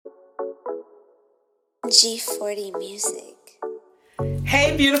G40 Music.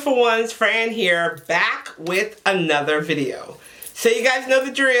 Hey beautiful ones, Fran here, back with another video. So you guys know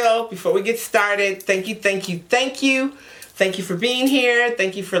the drill. Before we get started, thank you for being here.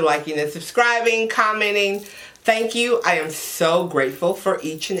 Thank you for liking and subscribing, commenting. Thank you. I am so grateful for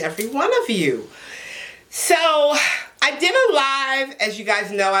each and every one of you. So I did a live, as you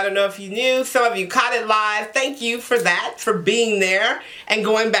guys know. I don't know if you knew. Some of you caught it live. Thank you for that, for being there and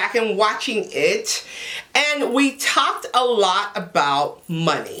going back and watching it. And we talked a lot about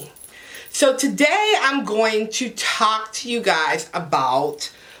money. So today I'm going to talk to you guys about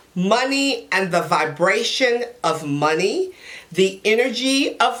money and the vibration of money, the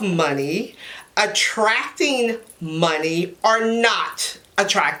energy of money, attracting money or not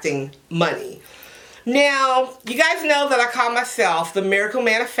attracting money. Now, you guys know that I call myself the Miracle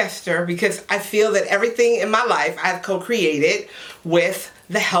Manifester because I feel that everything in my life I've co-created with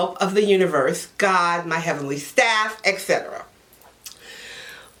the help of the universe, God, my heavenly staff, etc.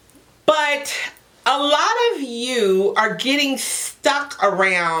 But a lot of you are getting stuck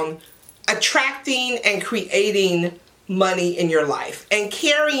around attracting and creating money in your life and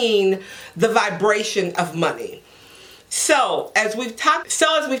carrying the vibration of money. So as we've talked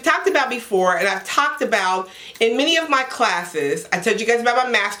about before, and I've talked about in many of my classes, I told you guys about my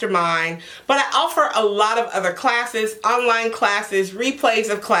mastermind, but I offer a lot of other classes, online classes, replays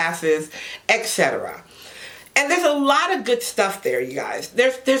of classes, etc. And there's a lot of good stuff there, you guys.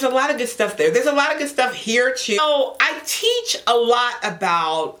 There's a lot of good stuff there. There's a lot of good stuff here too. So I teach a lot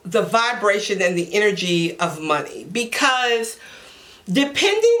about the vibration and the energy of money because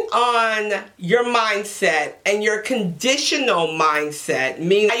depending on your mindset and your conditional mindset,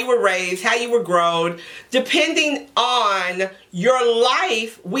 meaning how you were raised, how you were grown, depending on your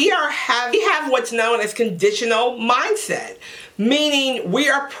life, we have what's known as conditional mindset, meaning we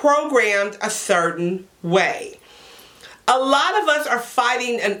are programmed a certain way. A lot of us are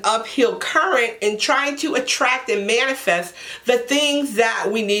fighting an uphill current in trying to attract and manifest the things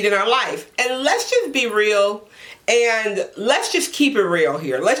that we need in our life. And let's just be real. And let's just keep it real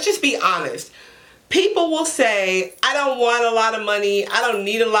here. Let's just be honest. People will say, I don't want a lot of money. I don't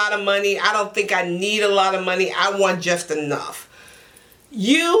need a lot of money. I don't think I need a lot of money. I want just enough.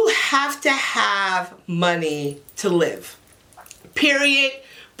 You have to have money to live. Period.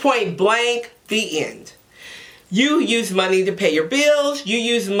 Point blank. The end. You use money to pay your bills. You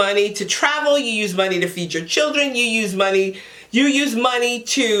use money to travel. You use money to feed your children. You use money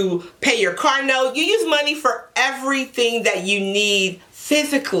to pay your car note. You use money for everything that you need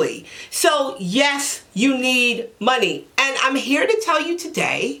physically. So yes, you need money. And I'm here to tell you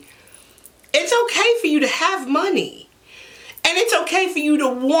today, it's okay for you to have money. And it's okay for you to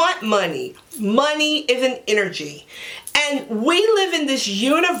want money. Money is an energy. And we live in this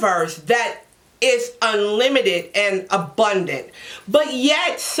universe that is unlimited and abundant. But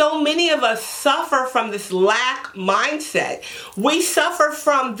yet, so many of us suffer from this lack mindset. We suffer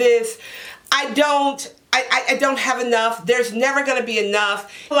from this, I don't have enough. There's never going to be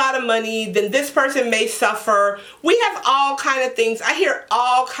enough. A lot of money, then this person may suffer. We have all kind of things. I hear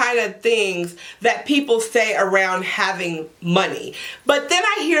all kind of things that people say around having money. But then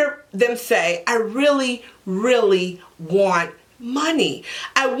I hear them say, I really, really want money.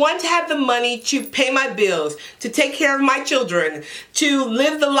 I want to have the money to pay my bills, to take care of my children, to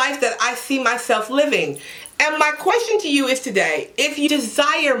live the life that I see myself living. And my question to you is today, if you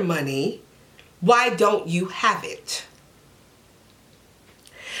desire money, why don't you have it?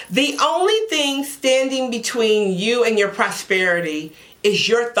 The only thing standing between you and your prosperity is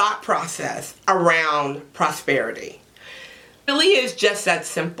your thought process around prosperity. It really is just that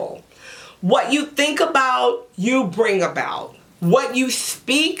simple. What you think about, you bring about. What you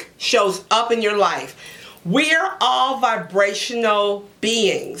speak shows up in your life. We're all vibrational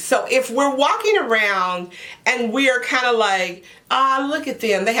beings. So if we're walking around and we're kind of like, look at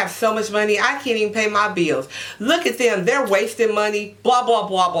them, they have so much money, I can't even pay my bills. Look at them, they're wasting money, blah, blah,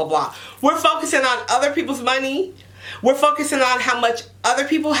 blah, blah, blah. We're focusing on other people's money. We're focusing on how much other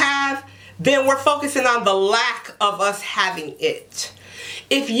people have. Then we're focusing on the lack of us having it.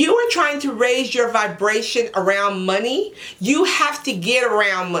 If you are trying to raise your vibration around money, you have to get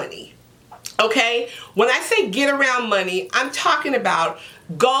around money. Okay? When I say get around money, I'm talking about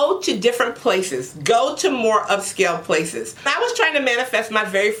go to different places. Go to more upscale places. When I was trying to manifest my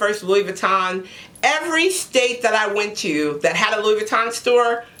very first Louis Vuitton, every state that I went to that had a Louis Vuitton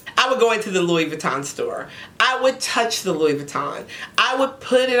store, I would go into the Louis Vuitton store. I would touch the Louis Vuitton. I would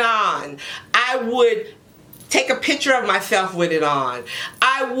put it on. I would take a picture of myself with it on.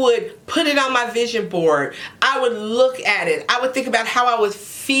 I would put it on my vision board. I would look at it. I would think about how I would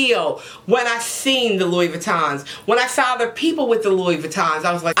feel when I seen the Louis Vuittons. When I saw other people with the Louis Vuittons,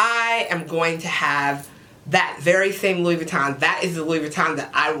 I was like, I am going to have that very same Louis Vuitton. That is the Louis Vuitton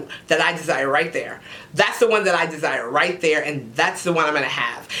that I desire right there. That's the one that I desire right there, and that's the one I'm going to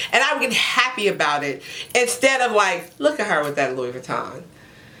have. And I would get happy about it instead of like, look at her with that Louis Vuitton.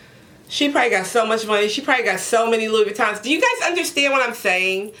 She probably got so much money. She probably got so many Louis Vuittons. Do you guys understand what I'm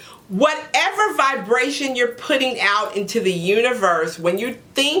saying? Whatever vibration you're putting out into the universe, when you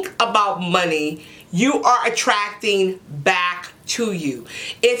think about money, you are attracting back to you.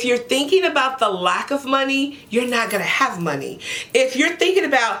 If you're thinking about the lack of money, you're not going to have money. If you're thinking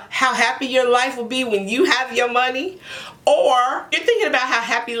about how happy your life will be when you have your money, or you're thinking about how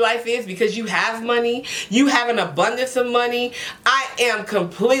happy life is because you have money, you have an abundance of money, I am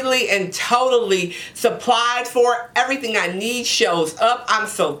completely and totally supplied for. Everything I need shows up. I'm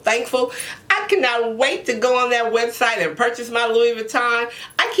so thankful. I cannot wait to go on that website and purchase my Louis Vuitton.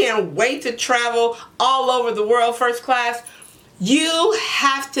 I can't wait to travel all over the world first class. You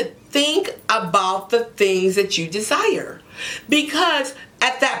have to think about the things that you desire, because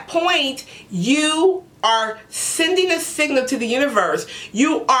at that point you are sending a signal to the universe.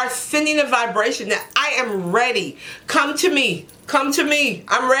 You are sending a vibration that I am ready. Come to me. Come to me.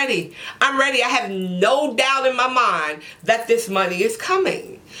 I'm ready. I'm ready. I have no doubt in my mind that this money is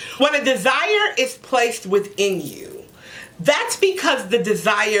coming. When a desire is placed within you, that's because the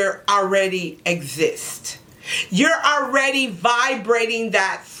desire already exists. You're already vibrating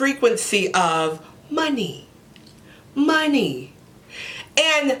that frequency of money. Money.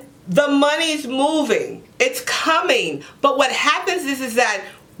 And the money's moving. It's coming. But what happens is that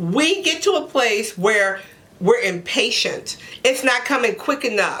we get to a place where we're impatient. It's not coming quick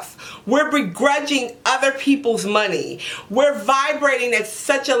enough. We're begrudging other people's money. We're vibrating at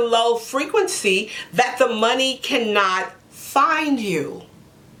such a low frequency that the money cannot find you.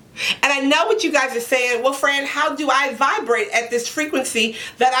 And I know what you guys are saying. Well, Fran, how do I vibrate at this frequency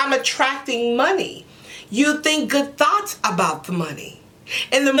that I'm attracting money? You think good thoughts about the money.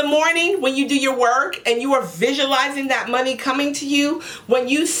 In the morning, when you do your work and you are visualizing that money coming to you, when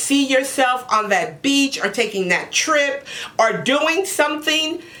you see yourself on that beach or taking that trip or doing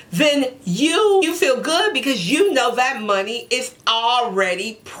something, then you feel good because you know that money is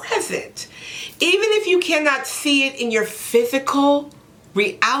already present. Even if you cannot see it in your physical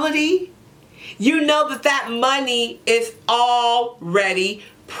reality, you know that that money is already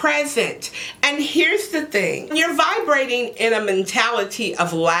present. And here's the thing. When you're vibrating in a mentality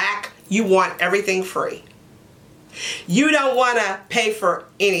of lack, you want everything free. You don't want to pay for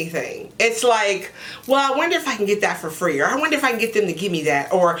anything. It's like, well, I wonder if I can get that for free, or I wonder if I can get them to give me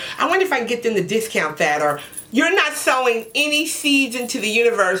that, or I wonder if I can get them to discount that, or you're not sowing any seeds into the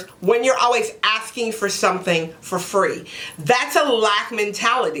universe when you're always asking for something for free. That's a lack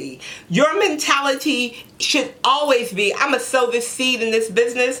mentality. Your mentality should always be, I'm going to sow this seed in this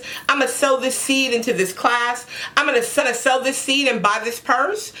business. I'm going to sow this seed into this class. I'm going to sow this seed and buy this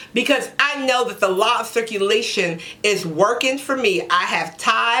purse because I know that the law of circulation is working for me. I have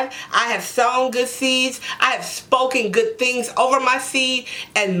tithed. I have sown good seeds. I have spoken good things over my seed,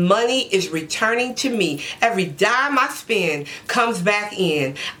 and money is returning to me. Every dime I spend comes back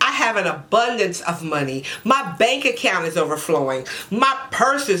in. I have an abundance of money. My bank account is overflowing. My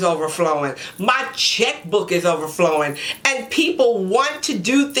purse is overflowing. My checkbook is overflowing. And people want to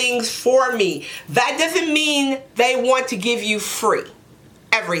do things for me. That doesn't mean they want to give you free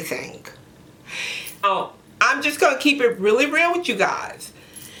everything. Now, I'm just going to keep it really real with you guys.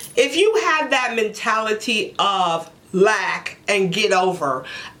 If you have that mentality of lack and get over,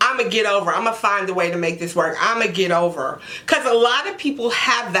 I'm going to get over, I'm going to find a way to make this work, I'm going to get over, because a lot of people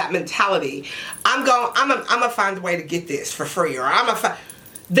have that mentality. I'm going to find a way to get this for free, or I'm going to find.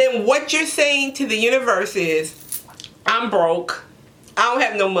 Then what you're saying to the universe is, I'm broke, I don't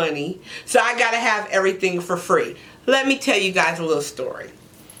have no money, so I got to have everything for free. Let me tell you guys a little story.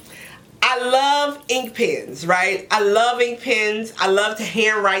 I love ink pens, right? I love ink pens. I love to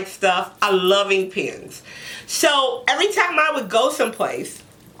handwrite stuff. I love ink pens. So every time I would go someplace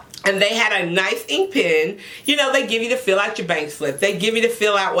and they had a nice ink pen, you know, they give you to fill out your bank slip. They give you to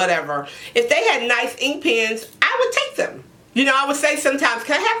fill out whatever. If they had nice ink pens, I would take them. You know, I would say sometimes,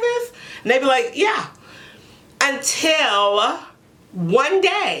 can I have this? And they'd be like, yeah. Until one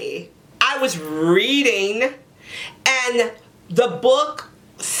day I was reading and the book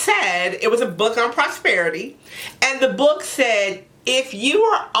said, it was a book on prosperity, and the book said, if you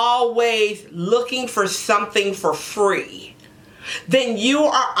are always looking for something for free, then you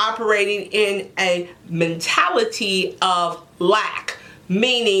are operating in a mentality of lack,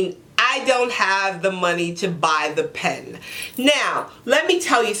 meaning I don't have the money to buy the pen. Now, let me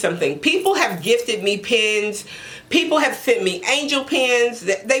tell you something. People have gifted me pens. People have sent me angel pens.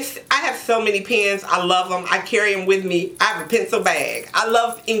 I have so many pens. I love them. I carry them with me. I have a pencil bag. I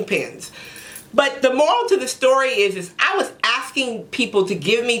love ink pens. But the moral to the story is I was asking people to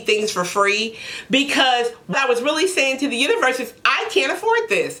give me things for free because what I was really saying to the universe is I can't afford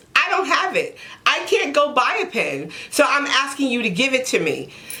this. I don't have it. I can't go buy a pen. So I'm asking you to give it to me.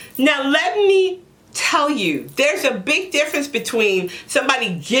 Now let me tell you, there's a big difference between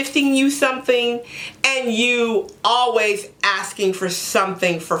somebody gifting you something and you always asking for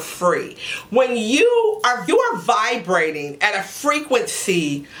something for free. When you are vibrating at a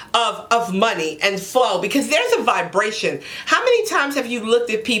frequency of money and flow, because there's a vibration. How many times have you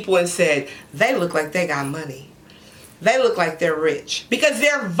looked at people and said, they look like they got money? They look like they're rich because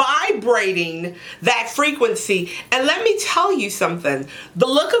they're vibrating that frequency. And let me tell you something. The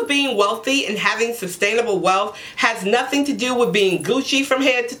look of being wealthy and having sustainable wealth has nothing to do with being Gucci from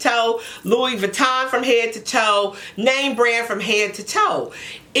head to toe, Louis Vuitton from head to toe, name brand from head to toe.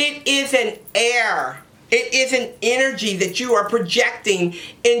 It is an air. It is an energy that you are projecting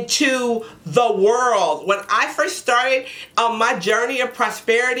into the world. When I first started on my journey of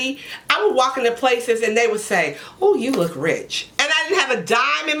prosperity, I would walk into places and they would say, oh, you look rich. And I didn't have a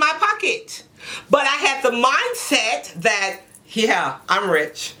dime in my pocket. But I had the mindset that, yeah, I'm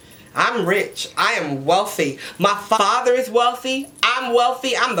rich. I'm rich. I am wealthy. My father is wealthy. I'm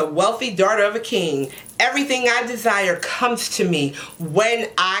wealthy. I'm the wealthy daughter of a king. Everything I desire comes to me when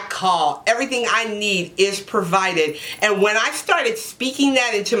I call. Everything I need is provided. And when I started speaking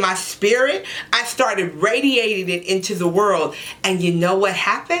that into my spirit, I started radiating it into the world. And you know what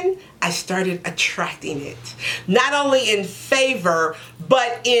happened? I started attracting it. Not only in favor,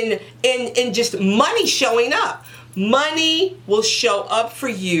 but in just money showing up. Money will show up for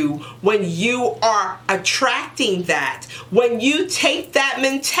you when you are attracting that. When you take that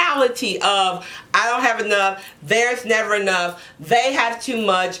mentality of, I don't have enough, there's never enough, they have too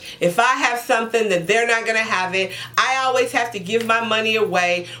much, if I have something then they're not going to have it, I always have to give my money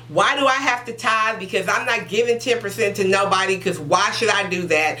away, why do I have to tithe? Because I'm not giving 10% to nobody, because why should I do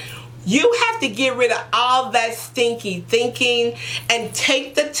that? You have to get rid of all that stinky thinking and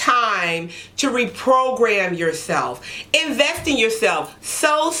take the time to reprogram yourself. Invest in yourself.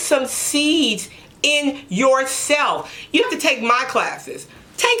 Sow some seeds in yourself. You have to take my classes.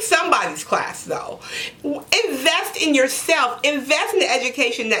 Take somebody's class though. Invest in yourself. Invest in the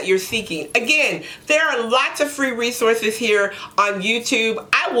education that you're seeking. Again, there are lots of free resources here on YouTube.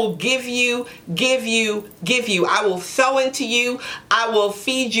 I will give you. I will sow into you. I will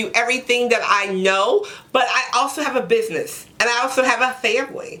feed you everything that I know. But I also have a business. And I also have a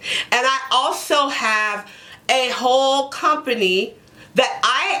family. And I also have a whole company that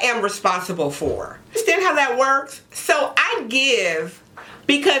I am responsible for. Understand how that works? So I give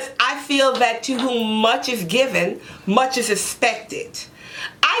because I feel that to whom much is given, much is expected.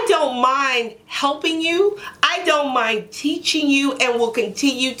 I don't mind helping you. I don't mind teaching you and will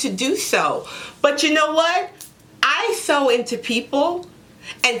continue to do so. But you know what? I sow into people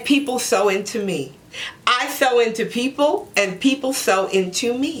and people sow into me. I sow into people and people sow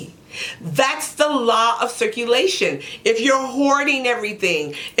into me. That's the law of circulation. If you're hoarding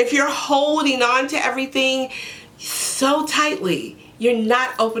everything, if you're holding on to everything so tightly, you're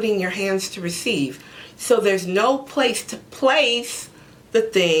not opening your hands to receive. So there's no place to place the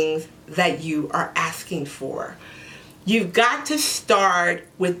things that you are asking for. You've got to start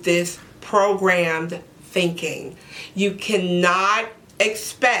with this programmed thinking. You cannot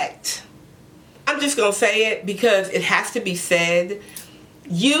expect, I'm just going to say it because it has to be said,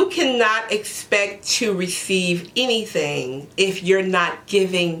 you cannot expect to receive anything if you're not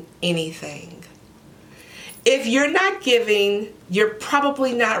giving anything. If you're not giving, you're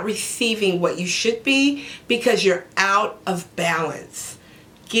probably not receiving what you should be because you're out of balance.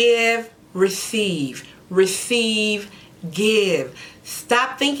 Give, receive, give.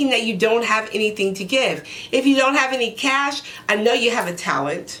 Stop thinking that you don't have anything to give. If you don't have any cash, I know you have a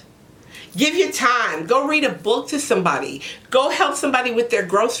talent. Give your time. Go read a book to somebody. Go help somebody with their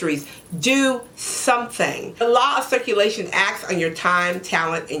groceries. Do something. The law of circulation acts on your time,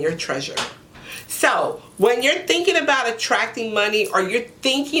 talent, and your treasure. So when you're thinking about attracting money or you're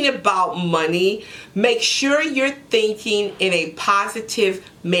thinking about money, make sure you're thinking in a positive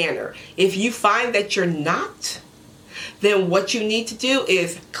manner. If you find that you're not, then what you need to do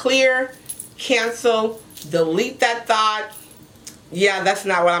is clear, cancel, delete that thought, yeah, that's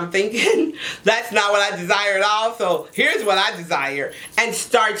not what I'm thinking. That's not what I desire at all. So here's what I desire. And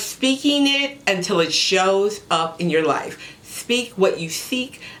start speaking it until it shows up in your life. Speak what you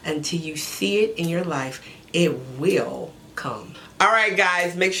seek until you see it in your life. It will come. All right,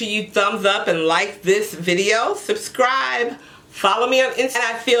 guys, make sure you thumbs up and like this video. Subscribe. Follow me on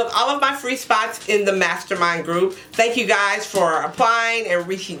Instagram. I filled all of my free spots in the mastermind group. Thank you guys for applying and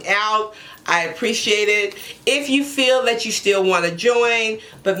reaching out. I appreciate it. If you feel that you still want to join,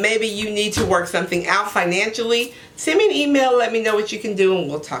 but maybe you need to work something out financially, send me an email. Let me know what you can do and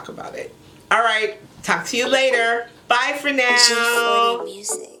we'll talk about it. All right. Talk to you later. Bye for now. G40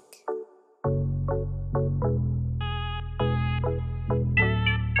 Music.